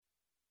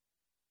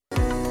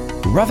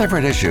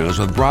Rutherford Issues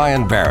with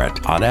Bryan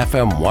Barrett on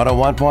FM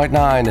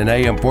 101.9 and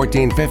AM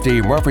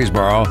 1450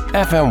 Murfreesboro,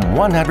 FM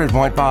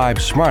 100.5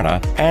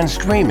 Smyrna, and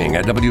streaming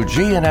at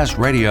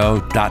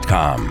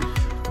WGNSradio.com.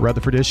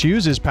 Rutherford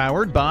Issues is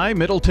powered by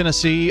Middle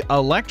Tennessee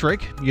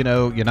Electric. You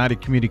know,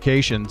 United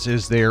Communications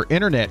is their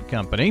internet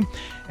company,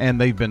 and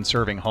they've been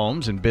serving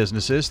homes and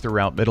businesses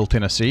throughout Middle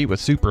Tennessee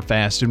with super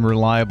fast and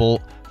reliable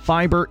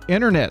fiber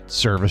internet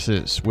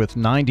services with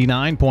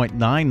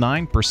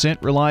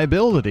 99.99%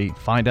 reliability.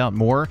 Find out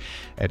more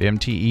at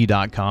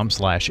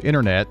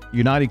mte.com/internet.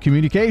 United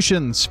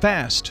Communications,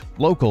 fast,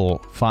 local,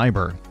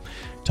 fiber.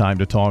 Time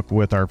to talk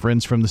with our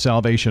friends from the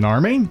Salvation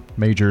Army.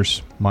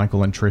 Majors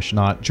Michael and Trish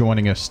Knott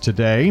joining us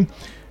today.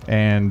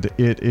 And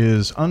it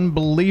is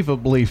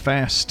unbelievably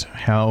fast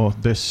how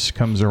this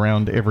comes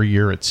around every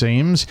year, it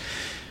seems.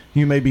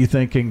 You may be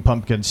thinking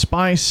pumpkin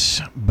spice,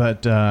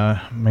 but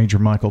Major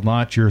Michael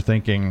Knott, you're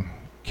thinking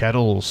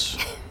kettles.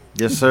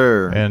 Yes,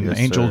 sir. And yes,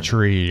 angel sir.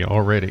 tree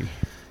already.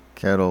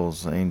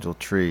 Kettles, angel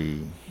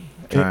tree.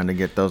 Trying to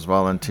get those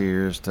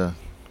volunteers to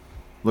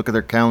look at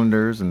their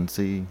calendars and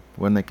see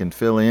when they can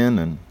fill in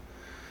and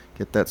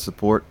get that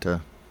support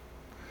to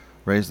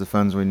raise the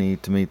funds we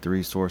need to meet the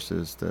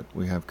resources that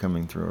we have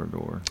coming through our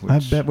door. I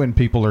bet when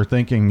people are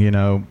thinking, you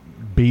know,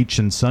 beach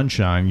and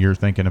sunshine, you're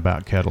thinking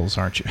about kettles,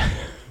 aren't you?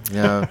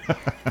 Yeah,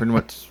 pretty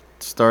much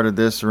started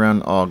this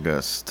around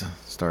August.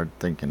 Started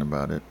thinking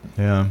about it.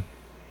 Yeah.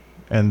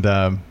 And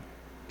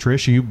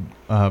Trish, you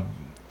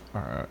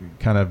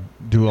kind of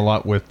do a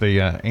lot with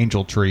the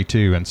angel tree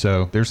too, and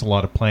so there's a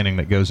lot of planning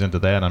that goes into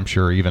that, I'm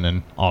sure, even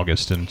in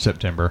August and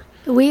September.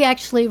 We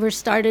actually were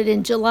started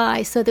in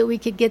July so that we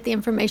could get the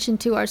information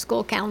to our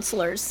school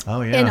counselors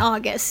in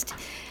August.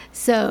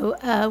 So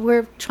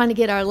we're trying to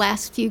get our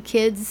last few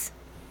kids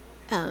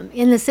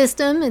in the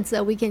system, and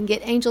so we can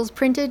get angels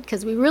printed,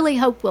 because we really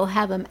hope we'll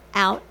have them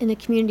out in the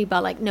community by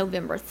like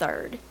November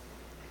 3rd.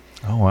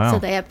 Oh, wow. So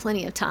they have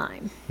plenty of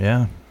time.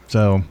 Yeah.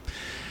 So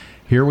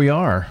here we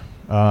are.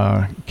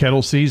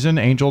 Kettle season,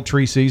 angel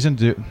tree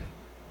season.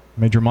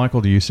 Major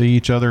Michael, do you see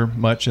each other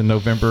much in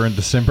November and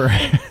December?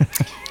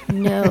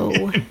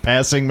 No.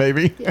 Passing,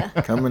 maybe? Yeah.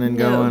 Coming and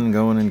going,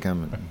 going and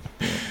coming.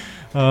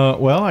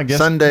 Well, I guess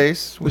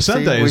Sundays.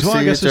 Sundays. Well,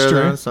 I guess it's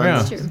true.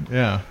 Yeah. True.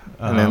 Yeah.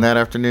 And then that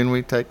afternoon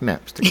we take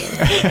naps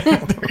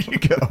together. There you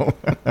go.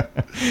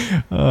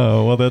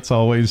 Oh, well, that's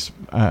always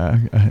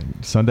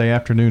Sunday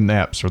afternoon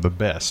naps are the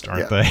best,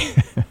 aren't they?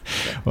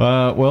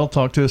 Well,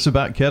 talk to us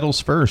about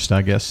kettles first.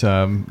 I guess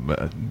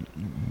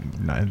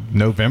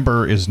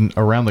November is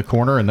around the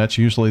corner, and that's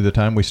usually the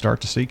time we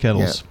start to see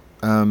kettles.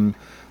 Yeah.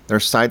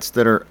 There's sites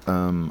that are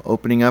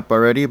opening up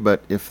already,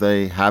 but if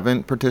they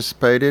haven't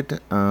participated,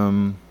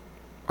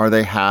 or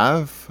they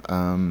have,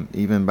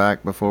 even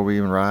back before we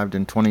arrived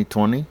in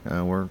 2020,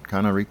 we're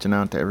kind of reaching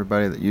out to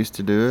everybody that used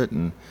to do it,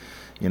 and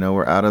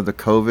we're out of the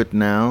COVID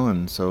now,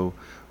 and so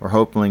we're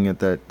hoping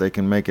that they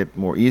can make it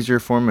more easier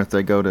for them if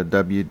they go to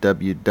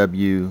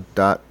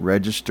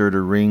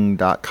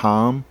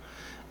www.registertoring.com.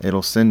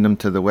 It'll send them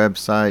to the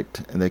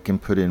website, and they can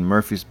put in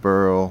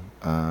Murfreesboro,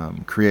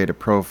 create a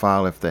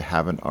profile if they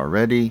haven't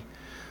already,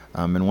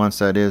 and once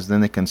that is, then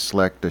they can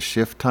select a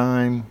shift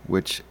time,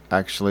 which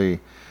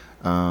actually,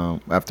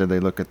 after they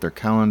look at their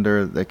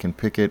calendar, they can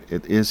pick it.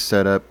 It is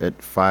set up at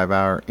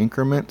 5-hour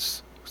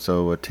increments,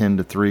 so a 10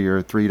 to 3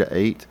 or 3 to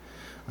 8.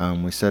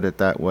 We set it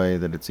that way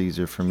that it's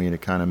easier for me to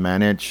kind of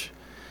manage.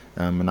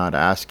 I'm not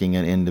asking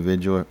an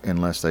individual,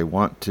 unless they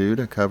want to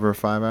cover a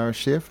 5-hour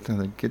shift.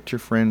 And get your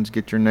friends,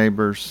 get your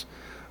neighbors,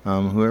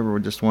 whoever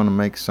would just want to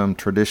make some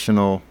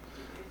traditional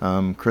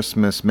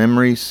Christmas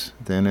memories,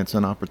 then it's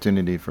an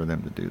opportunity for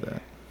them to do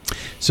that.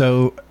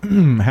 So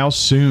how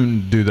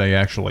soon do they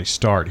actually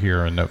start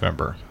here in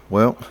November?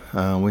 Well,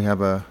 we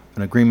have an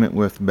agreement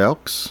with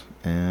Belk's,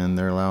 and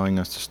they're allowing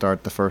us to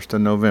start the 1st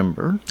of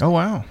November. Oh,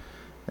 wow.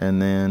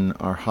 And then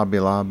our Hobby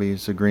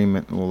Lobby's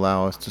agreement will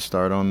allow us to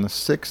start on the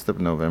 6th of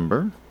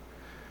November.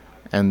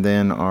 And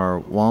then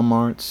our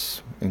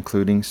Walmarts,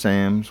 including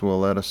Sam's, will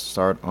let us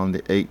start on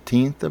the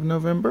 18th of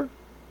November.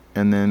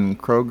 And then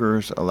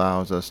Kroger's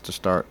allows us to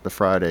start the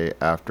Friday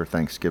after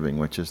Thanksgiving,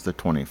 which is the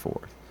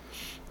 24th.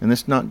 And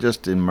it's not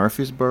just in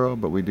Murfreesboro,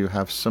 but we do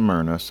have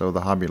Smyrna. So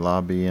the Hobby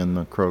Lobby and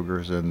the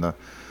Kroger's and the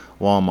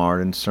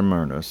Walmart in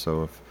Smyrna.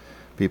 So if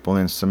people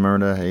in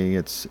Smyrna, hey,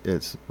 it's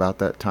about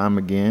that time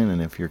again.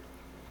 And if your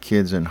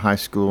kids in high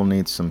school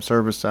need some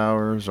service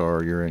hours,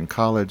 or you're in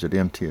college at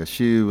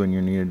MTSU and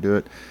you need to do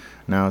it,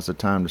 now is the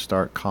time to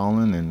start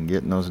calling and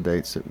getting those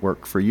dates that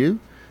work for you,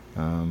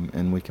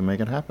 and we can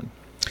make it happen.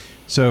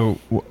 So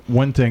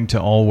one thing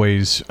to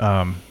always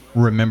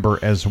remember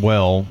as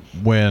well,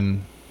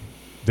 when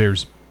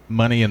there's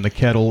money in the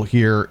kettle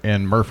here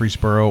in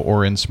Murfreesboro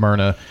or in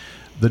Smyrna,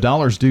 the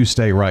dollars do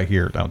stay right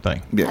here, don't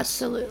they? Yes.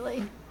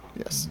 Absolutely.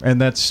 Yes. And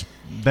that's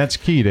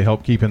key to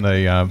help keeping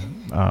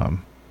the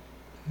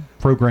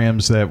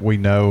programs that we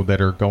know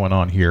that are going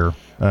on here.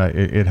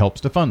 It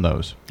helps to fund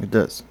those. It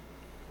does.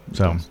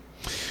 So,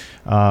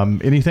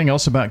 Anything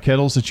else about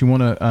kettles that you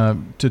want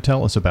to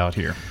tell us about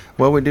here?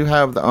 Well, we do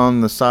have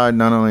on the side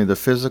not only the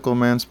physical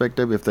Man-Spec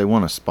Day, if they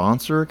want to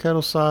sponsor a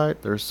kettle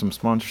site, there's some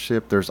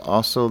sponsorship. There's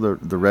also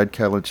the Red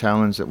Kettle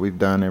Challenge that we've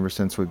done ever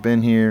since we've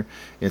been here.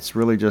 It's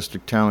really just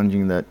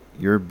challenging that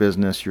your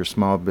business, your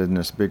small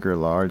business, big or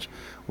large,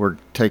 we're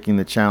taking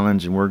the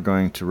challenge and we're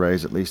going to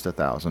raise at least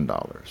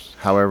 $1,000.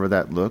 However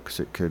that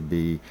looks, it could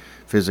be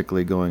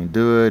physically going to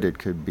do it, it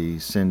could be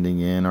sending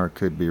in, or it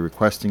could be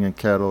requesting a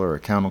kettle or a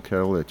counter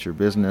kettle at your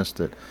business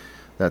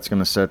that's going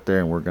to sit there,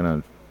 and we're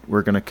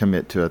going to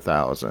commit to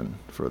 $1,000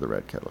 for the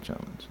Red Kettle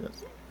Challenge.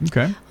 Yes.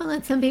 Okay. Well,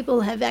 and some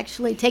people have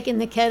actually taken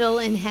the kettle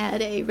and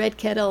had a Red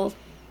Kettle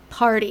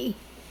party,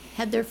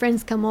 had their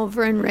friends come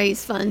over and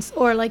raise funds,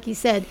 or like you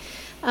said,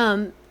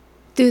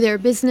 through their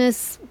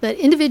business. But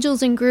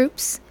individuals and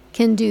groups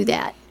can do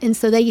that, and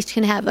so they each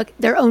can have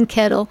their own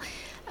kettle.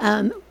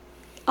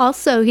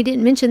 Also, he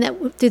didn't mention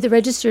that through the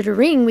Register to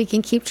Ring, we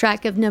can keep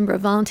track of number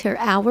of volunteer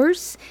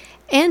hours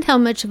and how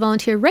much a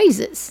volunteer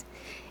raises.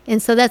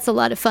 And so that's a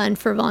lot of fun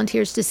for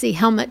volunteers to see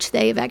how much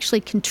they have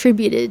actually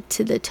contributed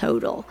to the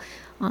total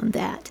on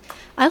that.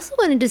 I also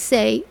wanted to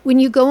say, when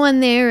you go on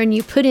there and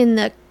you put in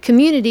the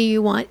community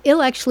you want,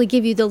 it'll actually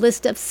give you the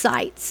list of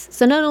sites.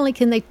 So not only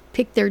can they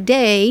pick their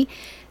day,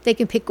 they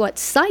can pick what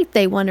site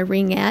they want to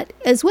ring at,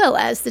 as well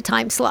as the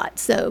time slot.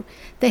 So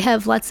they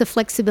have lots of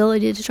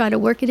flexibility to try to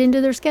work it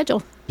into their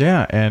schedule.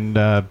 Yeah,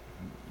 and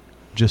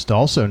just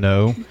also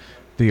know,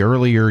 the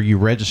earlier you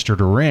register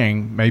to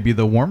ring, maybe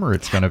the warmer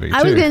it's going to be, too.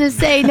 I was going to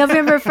say,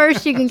 November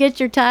 1st, you can get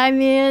your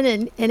time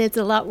in, and it's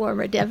a lot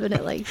warmer,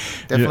 definitely.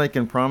 Definitely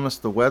can promise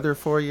the weather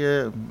for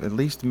you at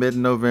least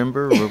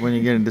mid-November, or when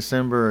you get in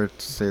December,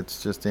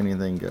 it's just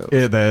anything goes.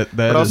 Yeah,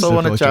 but also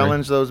want to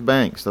challenge those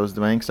banks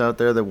out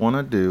there that want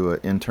to do an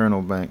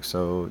internal bank.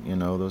 So,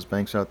 those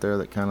banks out there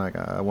that kind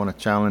of I want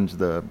to challenge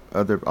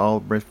all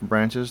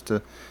branches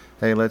to,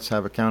 hey, let's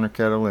have a counter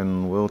kettle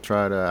and we'll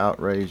try to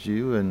outraise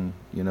you, and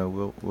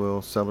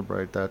we'll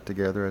celebrate that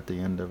together at the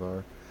end of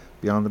our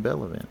Beyond the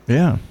Bell event.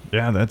 Yeah,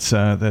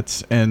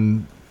 that's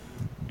and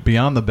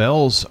Beyond the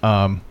Bells.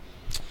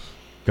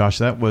 Gosh,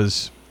 that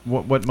was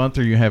what month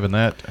are you having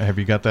that? Have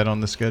you got that on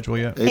the schedule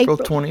yet? April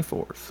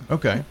 24th.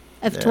 Okay.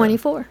 Of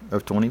 24.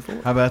 Of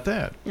 24. How about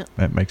that? Yeah.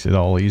 That makes it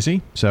all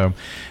easy. So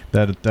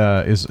that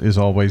is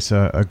always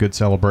a good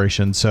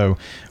celebration. So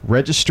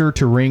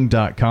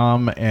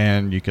registertoring.com,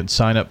 and you can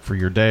sign up for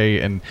your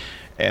day. And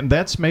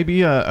that's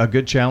maybe a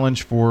good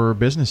challenge for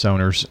business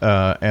owners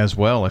as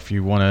well. If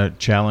you want to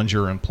challenge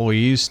your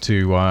employees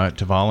to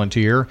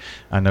volunteer,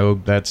 I know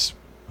that's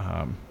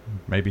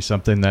maybe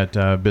something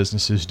that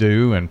businesses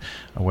do, and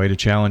a way to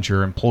challenge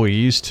your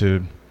employees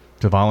to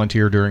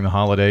volunteer during the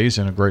holidays,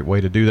 and a great way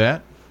to do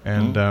that.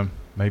 And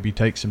maybe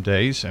take some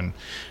days. And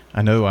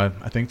I know I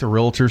think the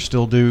realtors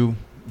still do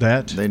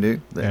that. They do.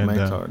 The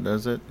MTAR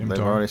does it. They've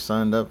already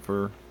signed up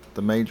for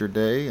the major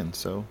day, and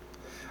so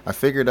I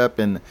figured up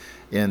in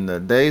the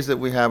days that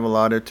we have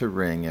allotted to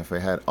ring, if we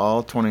had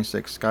all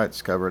 26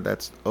 sites covered,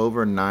 that's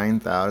over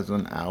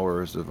 9,000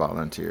 hours of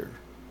volunteer.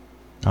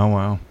 Oh,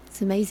 wow.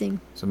 It's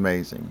amazing. It's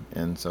amazing.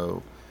 And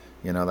so,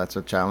 that's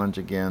a challenge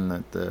again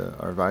that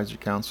our advisory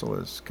council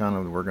is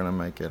we're going to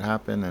make it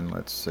happen, and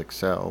let's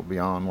excel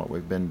beyond what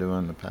we've been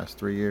doing the past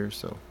 3 years.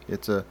 So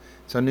it's a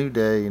new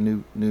day, a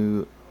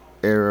new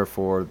era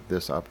for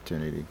this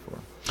opportunity for.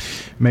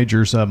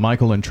 Majors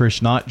Michael and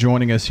Trish Knott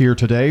joining us here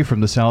today from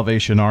the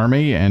Salvation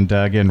Army. And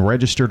again,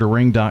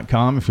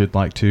 registertoring.com if you'd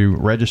like to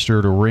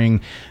register to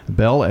ring the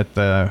bell at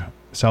the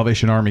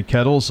Salvation Army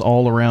kettles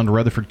all around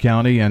Rutherford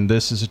County. And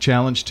this is a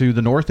challenge to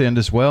the north end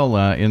as well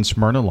in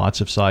Smyrna.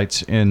 Lots of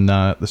sites in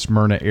the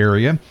Smyrna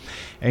area.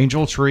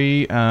 Angel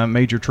Tree,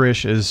 Major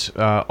Trish, is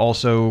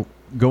also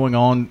going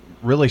on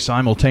really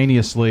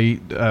simultaneously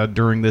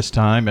during this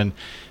time. And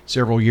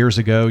several years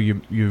ago,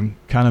 you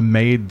kind of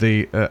made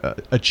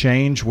a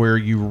change where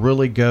you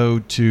really go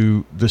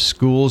to the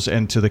schools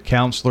and to the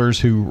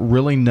counselors who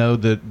really know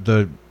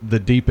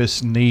the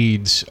deepest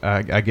needs,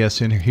 I guess,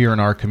 here in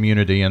our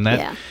community. And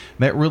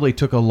that really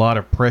took a lot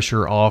of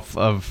pressure off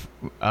of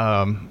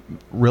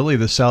really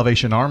the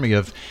Salvation Army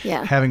of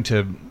having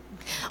to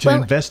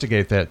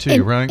investigate that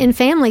too, right? And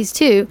families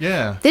too.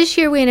 Yeah. This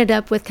year we ended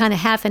up with kind of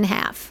half and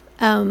half.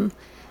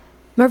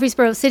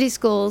 Murfreesboro City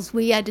Schools,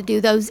 we had to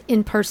do those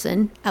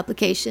in-person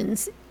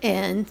applications,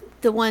 and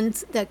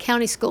the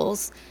county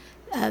schools,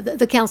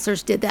 the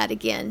counselors did that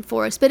again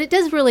for us. But it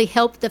does really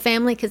help the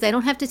family because they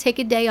don't have to take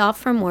a day off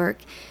from work.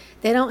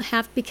 They don't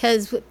have,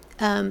 because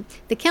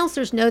the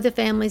counselors know the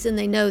families and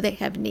they know they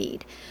have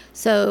need.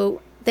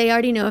 So they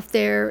already know if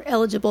they're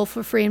eligible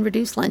for free and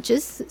reduced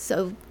lunches,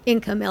 so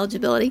income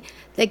eligibility.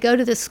 They go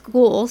to the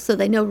school, so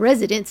they know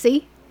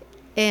residency,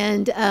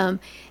 and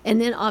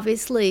then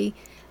obviously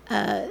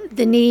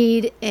the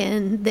need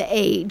and the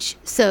age.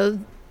 So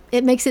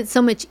it makes it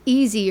so much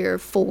easier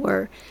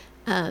for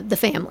the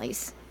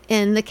families.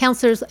 And the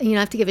counselors, I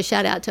have to give a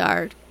shout out to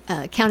our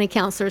county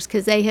counselors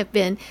because they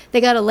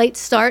got a late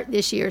start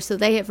this year, so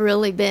they have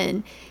really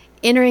been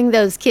entering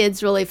those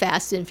kids really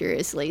fast and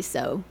furiously.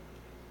 So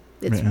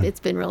It's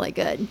been really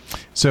good.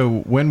 So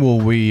when will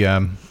we?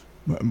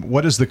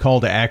 What is the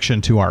call to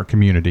action to our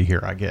community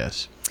here? I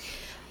guess.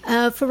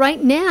 For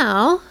right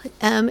now,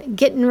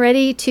 getting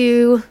ready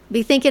to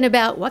be thinking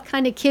about what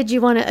kind of kid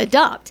you want to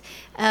adopt.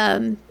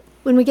 When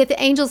we get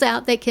the angels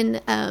out, they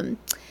can.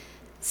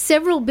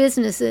 Several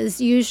businesses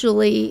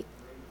usually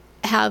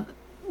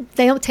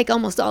they don't take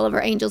almost all of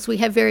our angels. We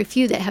have very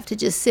few that have to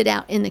just sit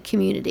out in the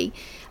community.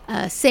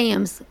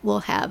 Sam's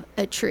will have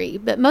a tree,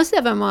 but most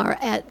of them are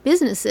at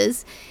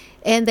businesses,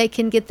 and they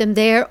can get them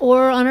there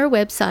or on our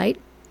website.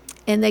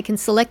 And they can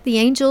select the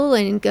angel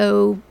and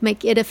go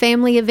make it a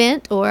family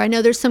event. Or I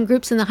know there's some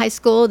groups in the high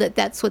school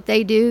that's what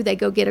they do. They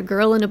go get a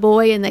girl and a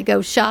boy and they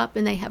go shop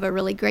and they have a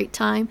really great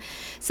time.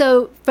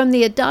 So from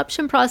the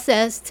adoption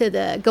process to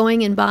the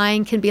going and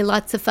buying can be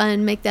lots of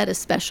fun. Make that a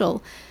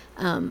special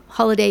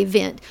holiday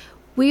event.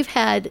 We've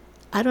had,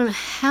 I don't know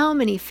how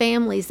many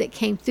families that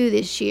came through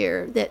this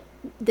year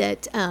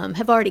that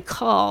have already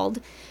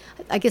called.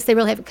 I guess they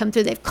really haven't come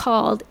through. They've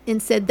called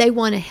and said they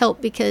want to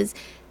help because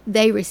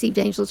they received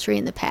Angel Tree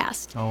in the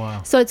past. Oh,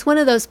 wow. So it's one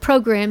of those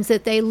programs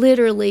that they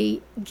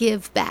literally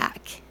give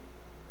back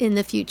in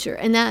the future.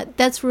 And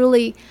that's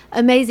really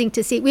amazing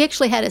to see. We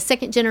actually had a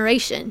second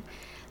generation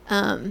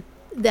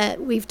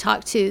that we've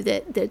talked to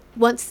that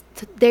wants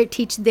they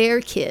teach their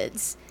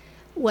kids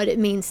what it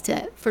means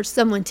for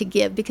someone to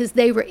give because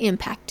they were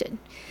impacted.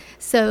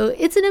 So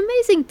it's an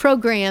amazing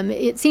program.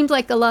 It seems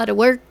like a lot of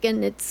work,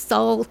 and it's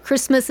all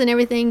Christmas and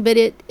everything, but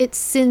it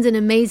sends an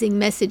amazing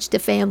message to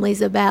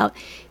families about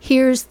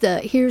here's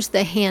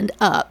the hand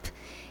up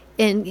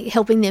and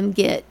helping them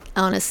get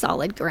on a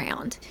solid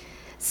ground.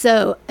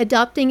 So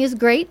adopting is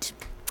great.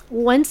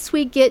 Once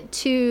we get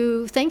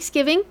to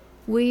Thanksgiving,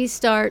 we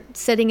start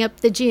setting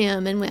up the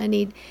gym, and I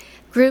need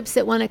groups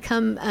that want to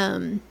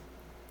come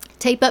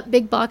tape up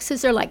big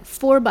boxes. They're like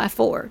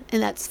 4x4,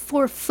 and that's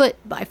 4 foot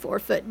by 4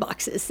 foot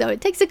boxes. So it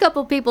takes a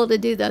couple people to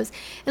do those.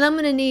 And I'm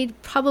going to need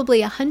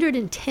probably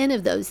 110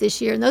 of those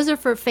this year. And those are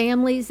for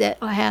families that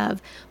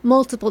have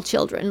multiple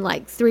children,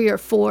 like 3 or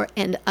 4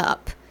 and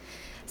up.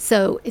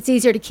 So it's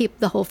easier to keep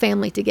the whole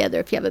family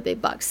together if you have a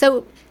big box.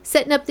 So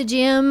setting up the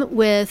gym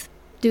with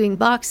doing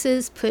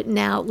boxes, putting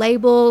out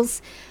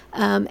labels,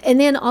 and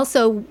then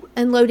also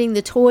unloading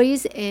the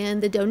toys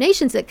and the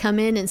donations that come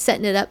in and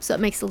setting it up so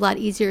it makes it a lot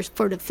easier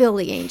to fill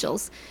the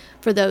angels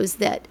for those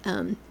that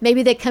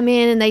maybe they come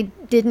in and they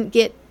didn't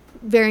get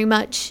very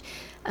much.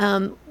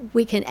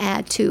 We can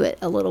add to it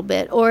a little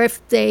bit. Or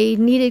if they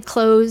needed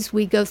clothes,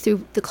 we go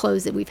through the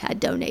clothes that we've had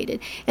donated.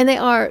 And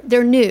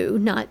they're new,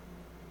 not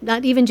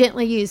even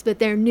gently used, but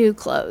they're new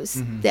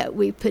clothes that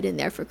we put in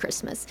there for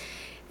Christmas.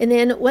 And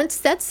then once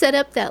that's set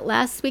up that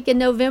last week in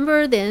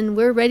November, then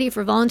we're ready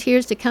for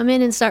volunteers to come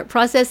in and start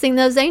processing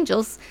those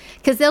angels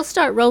because they'll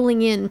start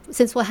rolling in.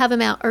 Since we'll have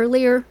them out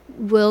earlier,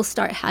 we'll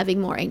start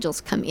having more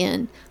angels come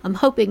in. I'm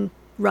hoping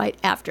right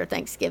after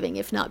Thanksgiving,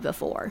 if not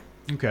before.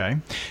 Okay.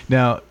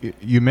 Now,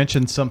 you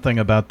mentioned something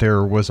about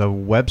there was a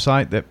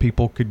website that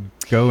people could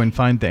go and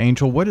find the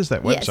angel. What is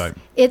that website?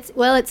 Yes.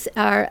 It's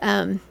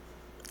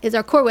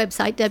our core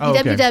website,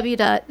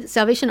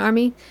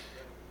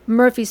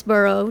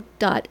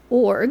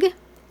 www.salvationarmymurfreesboro.org,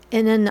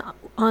 and then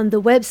on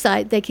the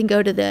website they can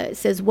go to it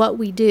says what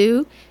we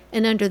do,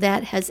 and under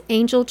that has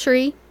Angel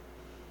Tree,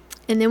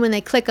 and then when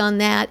they click on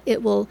that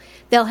they'll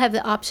have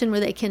the option where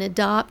they can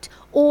adopt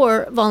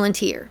or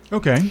volunteer.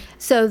 Okay.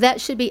 So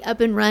that should be up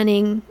and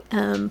running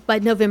by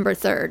November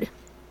 3rd,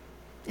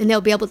 and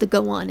they'll be able to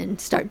go on and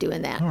start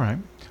doing that. All right.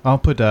 I'll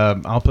put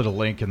a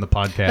link in the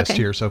podcast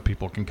here so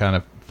people can kind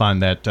of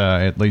find that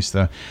at least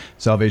the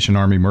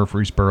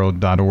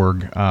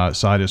SalvationArmyMurfreesboro.org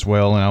site as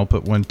well, and I'll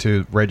put one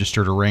to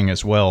register to ring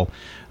as well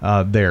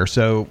there.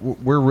 So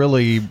we're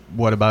really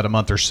about a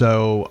month or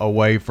so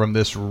away from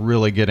this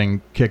really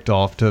getting kicked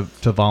off to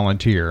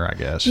volunteer, I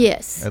guess.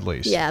 Yes, at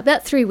least. Yeah,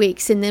 about 3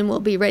 weeks, and then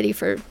we'll be ready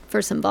for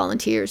some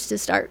volunteers to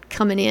start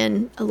coming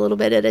in a little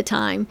bit at a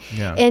time.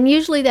 Yeah. And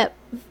usually that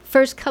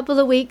first couple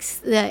of weeks,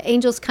 the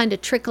angels kind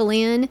of trickle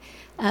in.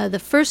 The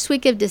first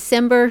week of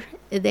December,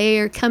 they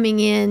are coming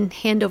in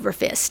hand over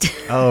fist.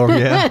 Oh,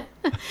 yeah.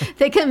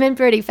 They come in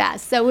pretty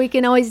fast. So we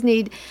can always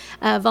need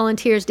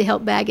volunteers to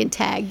help bag and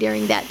tag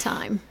during that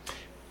time.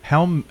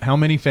 How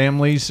many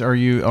families or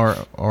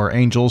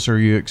angels are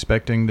you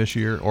expecting this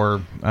year,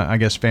 or I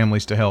guess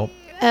families to help?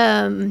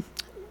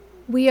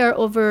 We are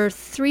over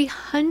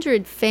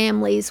 300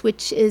 families,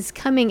 which is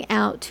coming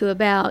out to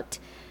about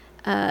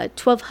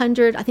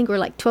 1,200. I think we're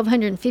like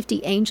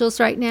 1,250 angels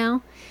right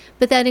now.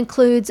 But that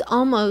includes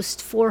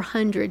almost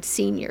 400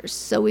 seniors.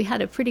 So we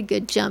had a pretty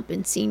good jump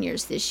in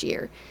seniors this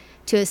year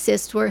to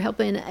assist. We're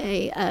helping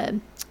a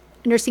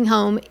nursing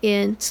home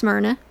in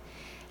Smyrna.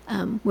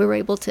 We were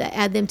able to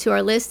add them to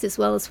our list, as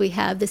well as we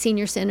have the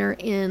senior center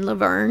in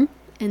Laverne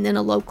and then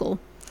a local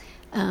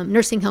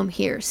nursing home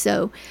here.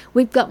 So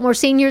we've got more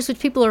seniors, which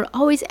people are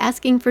always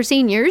asking for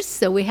seniors.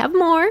 So we have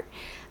more.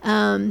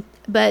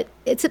 But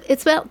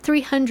it's about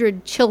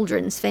 300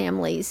 children's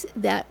families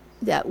that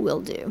we'll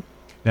do.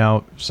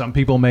 Now, some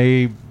people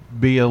may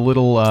be a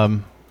little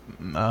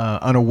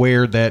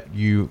unaware that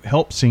you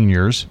help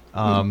seniors.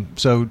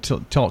 So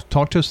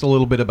talk to us a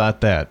little bit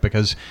about that,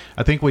 because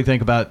I think we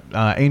think about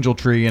Angel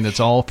Tree and it's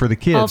all for the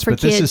kids, but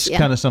kids, this is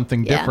kind of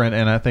something different,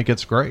 and I think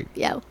it's great.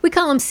 Yeah, we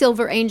call them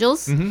silver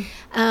angels,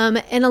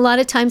 and a lot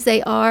of times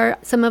they are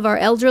some of our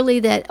elderly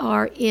that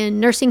are in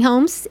nursing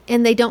homes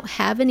and they don't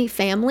have any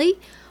family,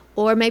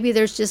 or maybe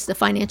there's just a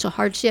financial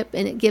hardship,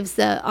 and it gives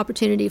the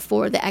opportunity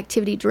for the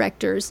activity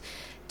directors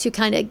to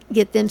kind of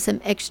get them some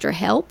extra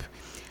help.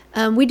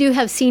 We do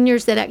have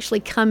seniors that actually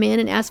come in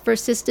and ask for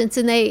assistance,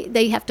 and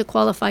they have to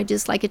qualify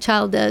just like a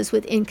child does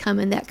with income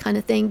and that kind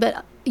of thing.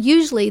 But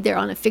usually they're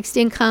on a fixed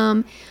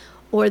income,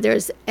 or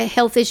there's a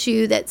health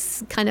issue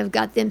that's kind of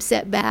got them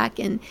set back,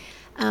 and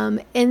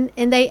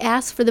they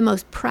ask for the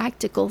most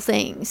practical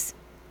things.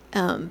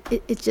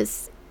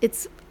 It's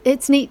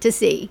neat to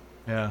see.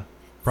 Yeah,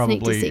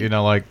 probably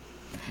like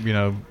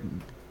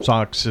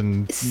socks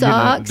and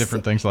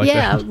different things like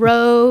that. Yeah,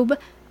 robe,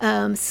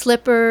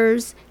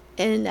 slippers.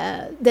 And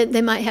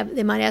they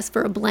might ask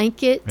for a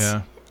blanket.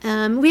 Yeah.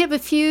 We have a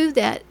few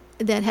that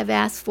have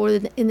asked for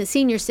in the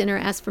senior center,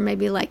 asked for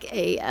maybe like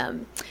a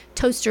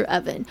toaster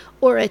oven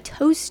or a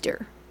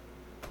toaster.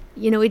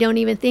 We don't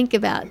even think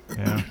about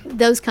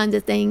those kinds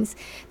of things.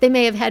 They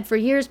may have had for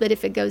years, but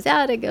if it goes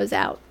out,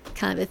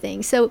 kind of a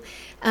thing. So,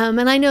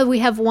 and I know we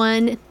have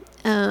one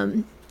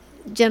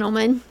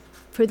gentleman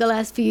for the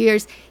last few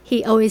years.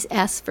 He always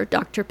asks for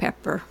Dr.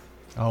 Pepper.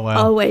 Oh,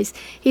 wow. Always.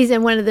 He's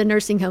in one of the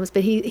nursing homes,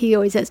 but he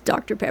always has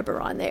Dr.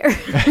 Pepper on there.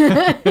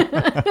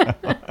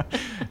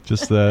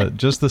 just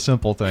the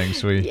simple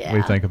things we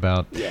think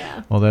about.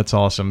 Yeah. Well, that's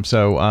awesome.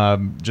 So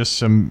just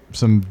some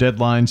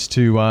deadlines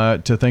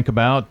to think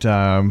about.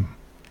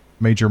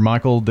 Major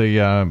Michael,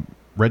 the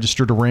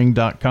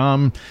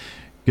registertoring.com.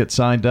 Get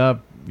signed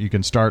up. You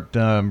can start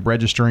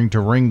registering to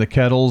ring the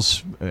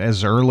kettles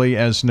as early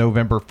as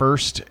November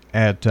 1st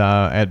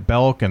at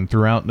Belk, and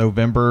throughout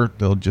November.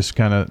 They'll just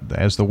kind of,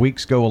 as the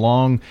weeks go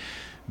along,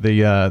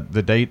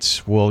 the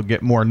dates will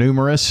get more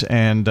numerous,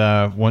 and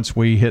once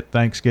we hit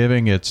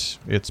Thanksgiving, it's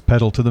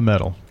pedal to the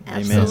metal.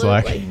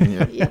 Absolutely.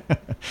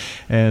 Yep.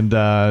 And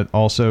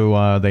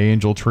also the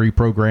Angel Tree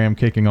program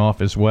kicking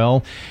off as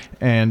well.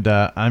 And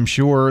I'm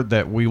sure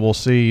that we will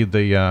see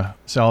the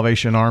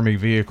Salvation Army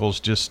vehicles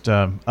just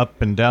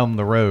up and down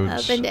the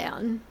roads. Up and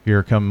down.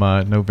 Here come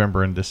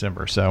November and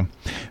December. So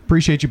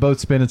appreciate you both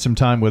spending some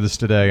time with us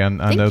today. I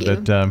know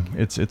that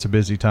it's a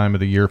busy time of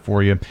the year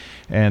for you.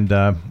 And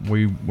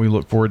we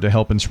look forward to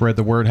helping spread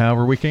the word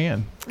however we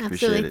can.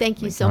 Absolutely.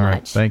 Thank you so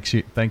much.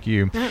 Thank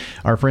you.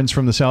 Our friends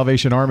from the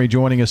Salvation Army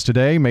joining us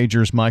today,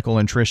 Majors Michael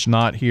and Trish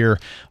Knott here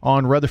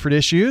on Rutherford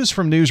Issues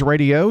from News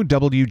Radio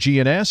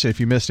WGNS. If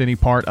you missed any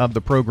part of the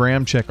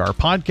program, check our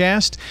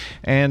podcast,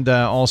 and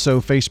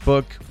also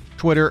Facebook,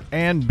 Twitter,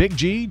 and Big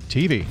G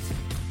TV.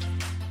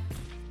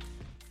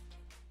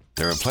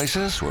 There are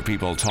places where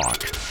people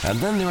talk, and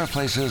then there are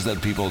places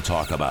that people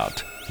talk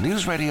about.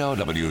 News Radio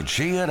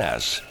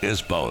WGNS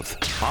is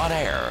both on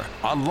air,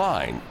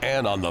 online,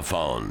 and on the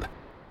phone.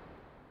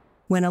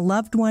 When a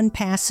loved one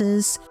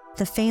passes,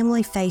 the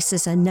family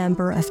faces a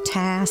number of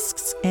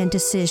tasks and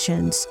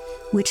decisions,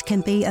 which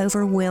can be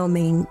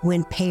overwhelming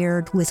when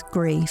paired with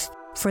grief.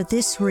 For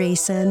this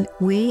reason,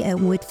 we at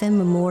Woodfin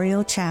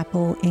Memorial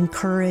Chapel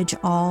encourage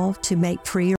all to make pre